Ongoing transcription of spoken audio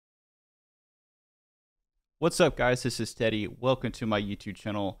What's up, guys? This is Teddy. Welcome to my YouTube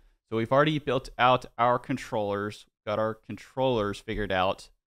channel. So we've already built out our controllers, got our controllers figured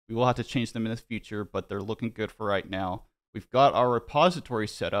out. We will have to change them in the future, but they're looking good for right now. We've got our repository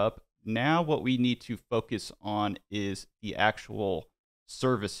set up. Now what we need to focus on is the actual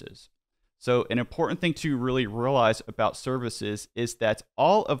services. So an important thing to really realize about services is that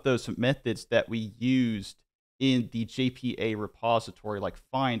all of those methods that we used in the JPA repository, like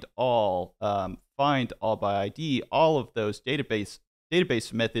find all by ID, all of those database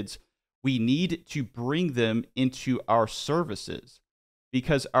methods, we need to bring them into our services,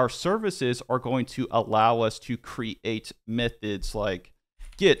 because our services are going to allow us to create methods like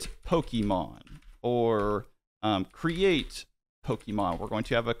get Pokemon or create Pokemon. We're going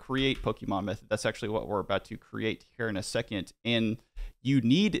to have a create Pokemon method. That's actually what we're about to create here in a second. And you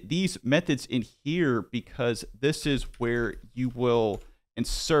need these methods in here because this is where you will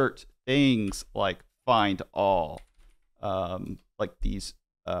insert things like find all, like these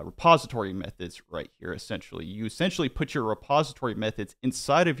repository methods right here. Essentially, you essentially put your repository methods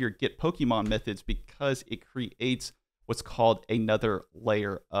inside of your get Pokemon methods because it creates what's called another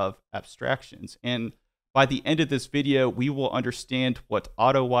layer of abstractions. And by the end of this video, we will understand what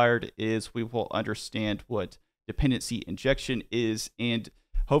Autowired is. We will understand what dependency injection is, and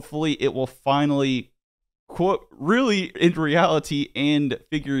hopefully it will finally, quote, really in reality and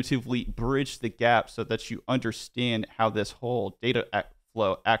figuratively bridge the gap so that you understand how this whole data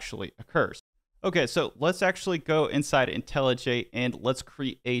flow actually occurs. Okay, so let's actually go inside IntelliJ and let's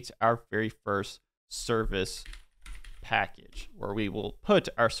create our very first service package where we will put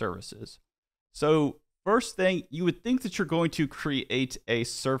our services. So first thing, you would think that you're going to create a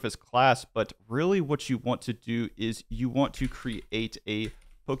service class, but really what you want to do is you want to create a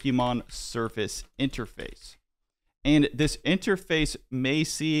Pokemon service interface. And this interface may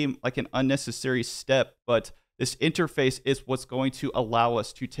seem like an unnecessary step, but this interface is what's going to allow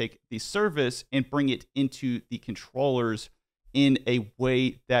us to take the service and bring it into the controllers in a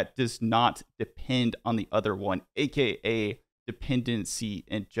way that does not depend on the other one, aka dependency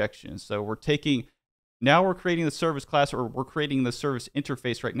injection. So now we're creating the service class, or we're creating the service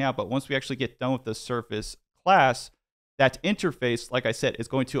interface right now, but once we actually get done with the service class, that interface, like I said, is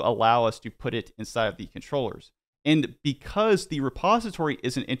going to allow us to put it inside of the controllers. And because the repository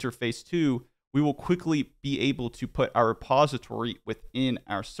is an interface too, we will quickly be able to put our repository within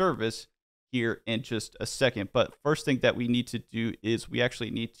our service here in just a second. But first thing that we need to do is we actually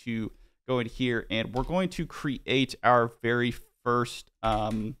need to go in here and we're going to create our very first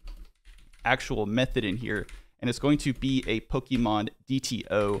actual method in here, and it's going to be a Pokemon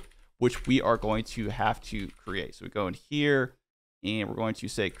DTO, which we are going to have to create. So we go in here and we're going to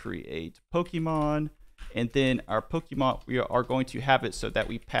say create Pokemon, and then our Pokemon, we are going to have it so that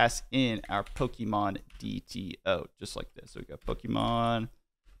we pass in our Pokemon DTO just like this. So we got Pokemon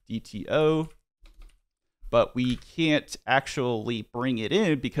DTO, but we can't actually bring it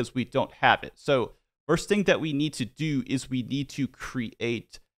in because we don't have it. So first thing that we need to do is we need to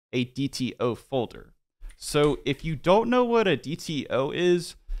create a DTO folder. So if you don't know what a DTO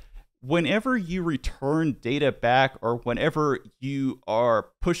is, whenever you return data back or whenever you are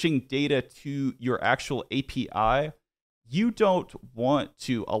pushing data to your actual API, you don't want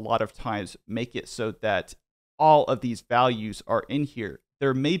to a lot of times make it so that all of these values are in here.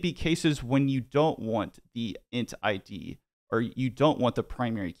 There may be cases when you don't want the int ID or you don't want the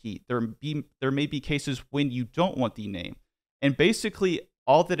primary key. There may be cases when you don't want the name. And basically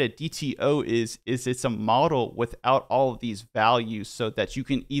all that a DTO is it's a model without all of these values so that you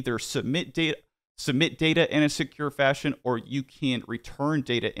can either submit data in a secure fashion or you can return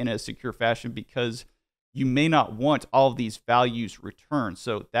data in a secure fashion, because you may not want all of these values returned.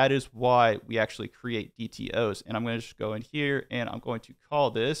 So that is why we actually create DTOs. And I'm going to just go in here and I'm going to call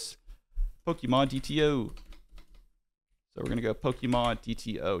this Pokemon DTO. So we're going to go Pokemon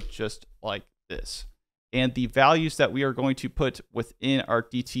DTO just like this. And the values that we are going to put within our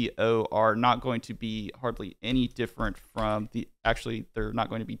DTO are not going to be hardly any different from they're not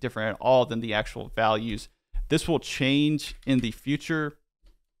going to be different at all than the actual values. This will change in the future,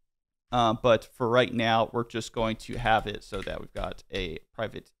 but for right now, we're just going to have it so that we've got a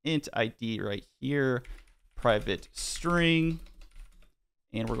private int ID right here, private string,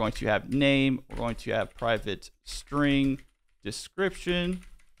 and we're going to have name. We're going to have private string description,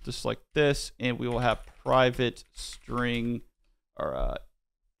 just like this, and we will have private string, or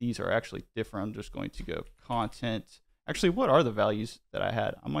these are actually different. I'm just going to go content. Actually, what are the values that I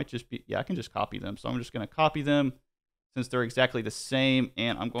had? I might just be, yeah, I can just copy them. So I'm just going to copy them since they're exactly the same,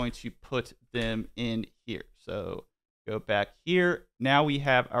 and I'm going to put them in here. So go back here. Now we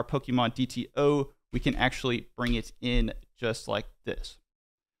have our Pokemon DTO, we can actually bring it in just like this.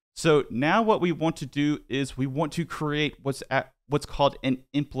 So now what we want to do is we want to create what's called an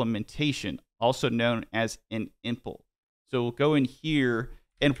implementation, also known as an impl. So we'll go in here,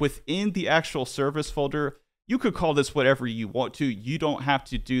 and within the actual service folder, you could call this whatever you want to. You don't have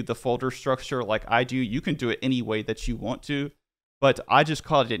to do the folder structure like I do. You can do it any way that you want to, but I just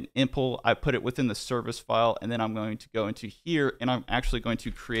called it an impl. I put it within the service file, and then I'm going to go into here, and I'm actually going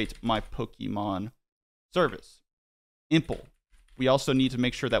to create my Pokemon service. Impl. We also need to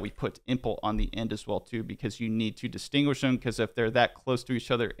make sure that we put impl on the end as well too, because you need to distinguish them, because if they're that close to each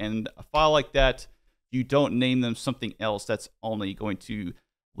other in a file like that, you don't name them something else, that's only going to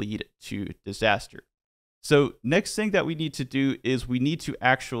lead to disaster. So next thing that we need to do is we need to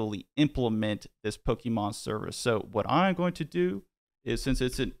actually implement this Pokemon service. So what I'm going to do is, since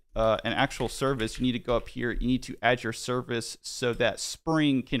it's an actual service, you need to go up here, you need to add your service so that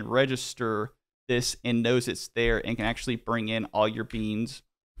Spring can register this and knows it's there and can actually bring in all your beans.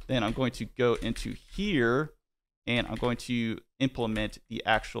 Then I'm going to go into here and I'm going to implement the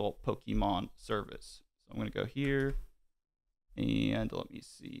actual Pokemon service. So I'm going to go here and let me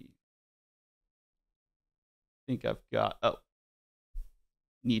see. I think I've got,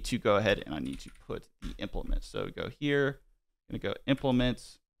 need to go ahead and I need to put the implement. So go here, I'm going to go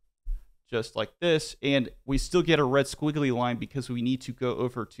implements, just like this, and we still get a red squiggly line because we need to go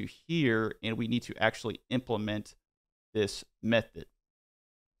over to here and we need to actually implement this method.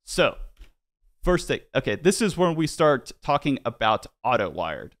 So first thing, okay, this is when we start talking about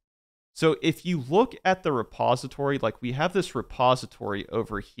Autowired. So if you look at the repository, like we have this repository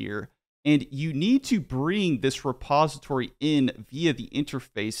over here, and you need to bring this repository in via the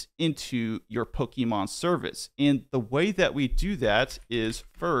interface into your Pokemon service. And the way that we do that is,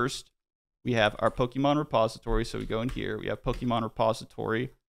 first, we have our Pokemon repository. So we go in here, we have Pokemon repository,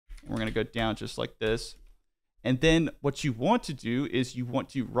 and we're going to go down just like this. And then what you want to do is you want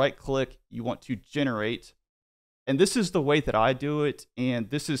to right click, you want to generate. And this is the way that I do it. And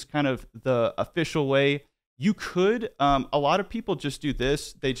this is kind of the official way. You could, a lot of people just do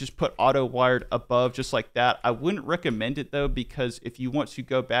this. They just put Autowired above just like that. I wouldn't recommend it though, because if you want to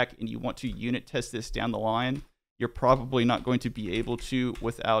go back and you want to unit test this down the line, you're probably not going to be able to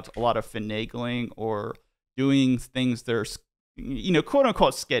without a lot of finagling or doing things that are, you know, quote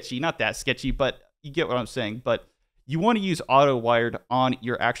unquote sketchy. Not that sketchy, but you get what I'm saying. But you want to use Autowired on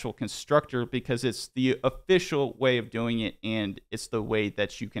your actual constructor because it's the official way of doing it, and it's the way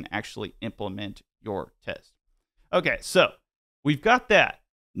that you can actually implement your test. Okay, so we've got that.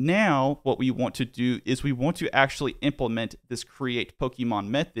 Now, what we want to do is we want to actually implement this create Pokemon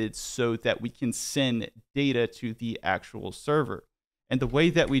method so that we can send data to the actual server. And the way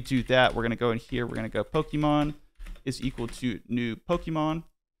that we do that, we're going to go in here, we're going to go Pokemon is equal to new Pokemon.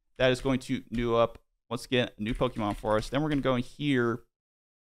 That is going to new up, once again, a new Pokemon for us. Then we're going to go in here.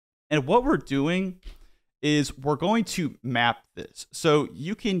 And what we're doing is we're going to map this. So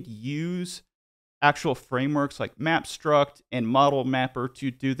you can use actual frameworks like MapStruct and Model Mapper to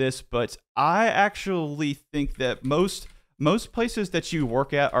do this, but I actually think that most places that you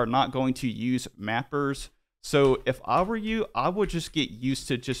work at are not going to use mappers. So if I were you, I would just get used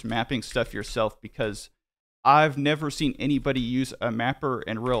to just mapping stuff yourself, because I've never seen anybody use a mapper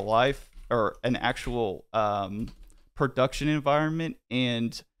in real life or an actual production environment,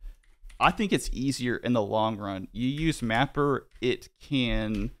 and I think it's easier in the long run. You use mapper, it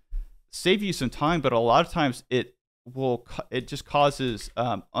can save you some time, but a lot of times it just causes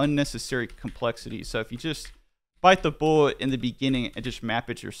unnecessary complexity. So if you just bite the bullet in the beginning and just map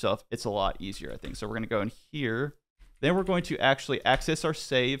it yourself, it's a lot easier, I think. So we're going to go in here. Then we're going to actually access our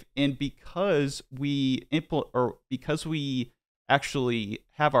save, and because we actually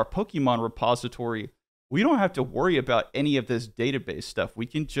have our Pokemon repository, we don't have to worry about any of this database stuff. We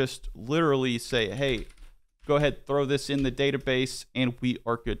can just literally say, hey, go ahead, throw this in the database, and we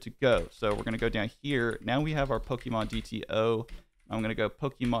are good to go. So we're going to go down here. Now we have our Pokemon DTO. I'm going to go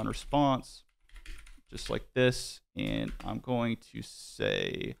Pokemon response, just like this. And I'm going to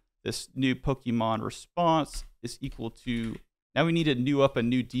say this new Pokemon response is equal to, now we need to new up we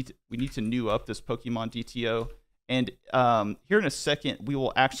need to new up this Pokemon DTO. And here in a second, we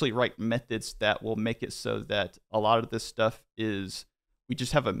will actually write methods that will make it so that a lot of this stuff is, we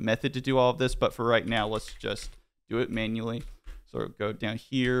just have a method to do all of this, but for right now, let's just do it manually. So we'll go down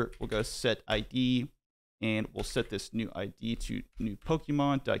here, we'll go set ID, and we'll set this new ID to new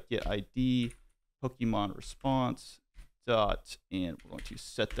Pokemon.get ID, Pokemon response, and we're going to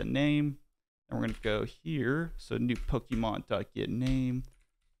set the name, and we're going to go here, so new Pokemon.get name,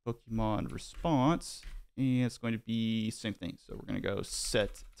 Pokemon response, and it's going to be same thing. So we're going to go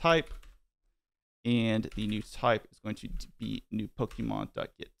set type, And the new type is going to be new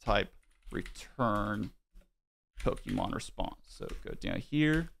Pokemon.getType return Pokemon response. So go down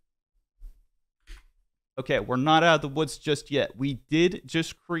here. Okay, we're not out of the woods just yet. We did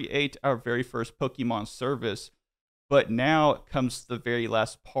just create our very first Pokemon service, but now comes the very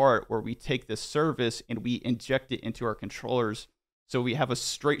last part where we take this service and we inject it into our controllers. So we have a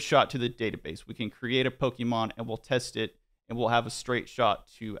straight shot to the database. We can create a Pokemon and we'll test it, and we'll have a straight shot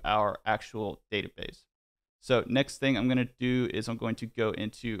to our actual database. So next thing I'm going to do is I'm going to go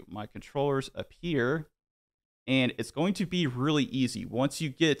into my controllers up here. And it's going to be really easy. Once you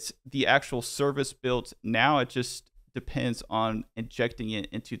get the actual service built, now it just depends on injecting it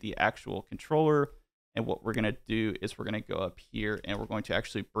into the actual controller. And what we're going to do is we're going to go up here and we're going to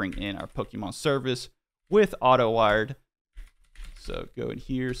actually bring in our Pokemon service with Autowired. So go in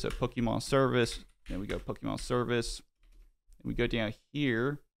here. So Pokemon service. Then we go Pokemon service. And we go down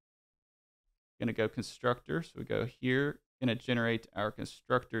here. Going to go constructor. So we go here. Going to generate our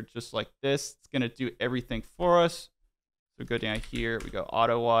constructor just like this. It's going to do everything for us. So go down here, we go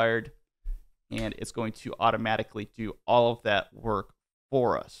Autowired, and it's going to automatically do all of that work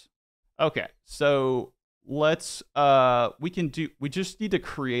for us. Okay, so let's we just need to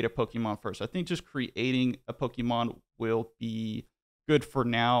create a Pokemon first. I think just creating a Pokemon will be good for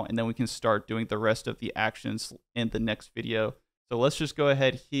now, and then we can start doing the rest of the actions in the next video. So let's just go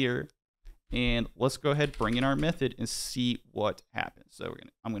ahead here. And let's go ahead, bring in our method and see what happens. So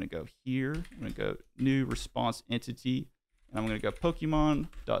I'm gonna go here. I'm gonna go new response entity, and I'm gonna go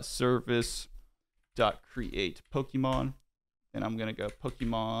Pokemon.service.create Pokemon. And I'm gonna go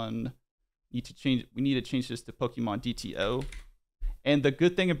Pokemon. We need to change this to Pokemon DTO. And the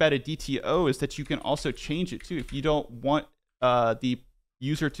good thing about a DTO is that you can also change it too. If you don't want the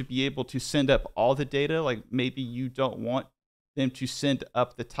user to be able to send up all the data, like maybe you don't want them to send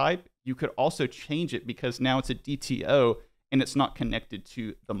up the type, you could also change it because now it's a DTO and it's not connected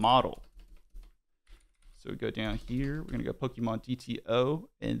to the model. So we go down here, we're going to go Pokemon DTO,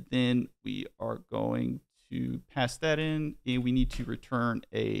 and then we are going to pass that in, and we need to return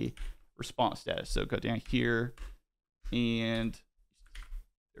a response status. So go down here, and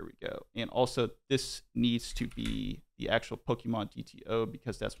there we go. And also this needs to be the actual Pokemon DTO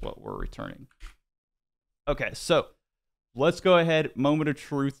because that's what we're returning. Okay, so let's go ahead, moment of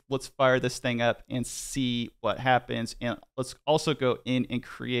truth. Let's fire this thing up and see what happens. And let's also go in and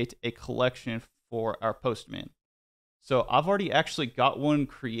create a collection for our postman. So I've already actually got one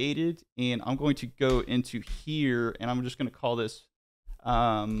created, and I'm going to go into here, and I'm just going to call this,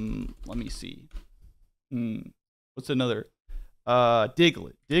 let me see. What's another?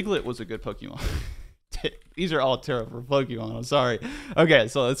 Diglett. Diglett was a good Pokemon. These are all terrible Pokemon. I'm sorry. Okay,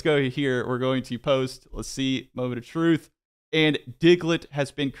 so let's go here. We're going to post. Let's see. Moment of truth. And Diglett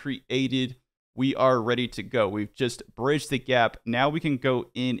has been created. We are ready to go. We've just bridged the gap. Now we can go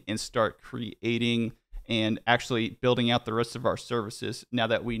in and start creating and actually building out the rest of our services now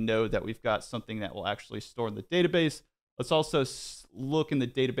that we know that we've got something that will actually store in the database. Let's also look in the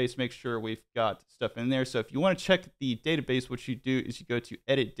database, make sure we've got stuff in there. So if you want to check the database, what you do is you go to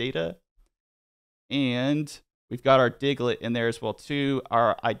edit data, and we've got our Diglett in there as well too.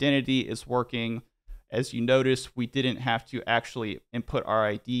 Our identity is working. As you notice, we didn't have to actually input our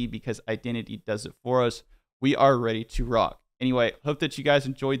ID because identity does it for us. We are ready to rock. Anyway, hope that you guys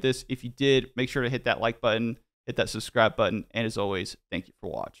enjoyed this. If you did, make sure to hit that like button, hit that subscribe button, and as always, thank you for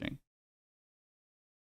watching.